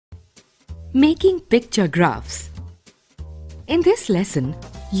Making picture graphs. In this lesson,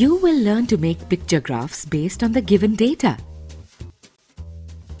 you will learn to make picture graphs based on the given data.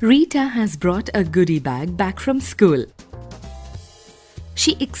 Rita has brought a goodie bag back from school.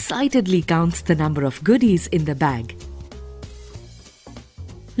 She excitedly counts the number of goodies in the bag.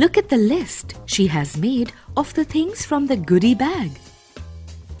 Look at the list she has made of the things from the goodie bag.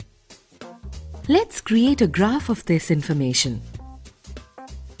 Let's create a graph of this information.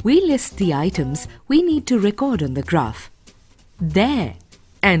 We list the items we need to record on the graph. There!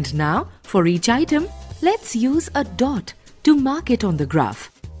 And now, for each item, let's use a dot to mark it on the graph.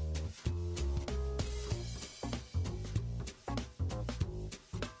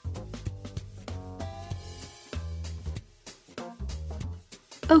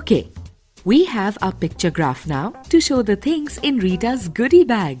 Okay, we have our picture graph now to show the things in Rita's goodie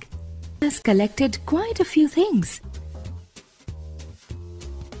bag. She has collected quite a few things.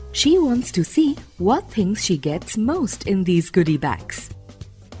 She wants to see what things she gets most in these goodie bags.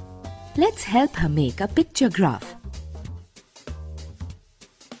 Let's help her make a picture graph.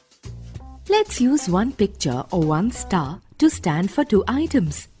 Let's use one picture or one star to stand for two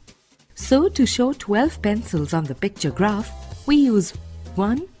items. So to show 12 pencils on the picture graph, we use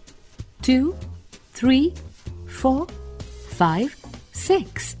 1, 2, 3, 4, 5,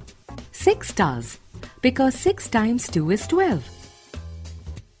 6. 6 stars, because 6 times 2 is 12.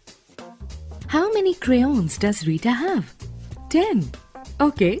 How many crayons does Rita have? 10.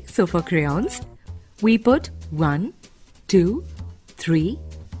 Okay, so for crayons, we put 1, 2, 3,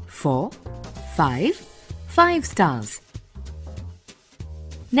 4, 5 stars.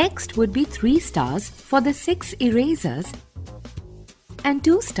 Next would be 3 stars for the 6 erasers and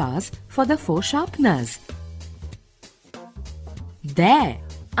 2 stars for the 4 sharpeners. There!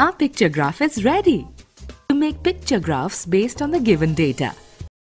 Our picture graph is ready. To make picture graphs based on the given data.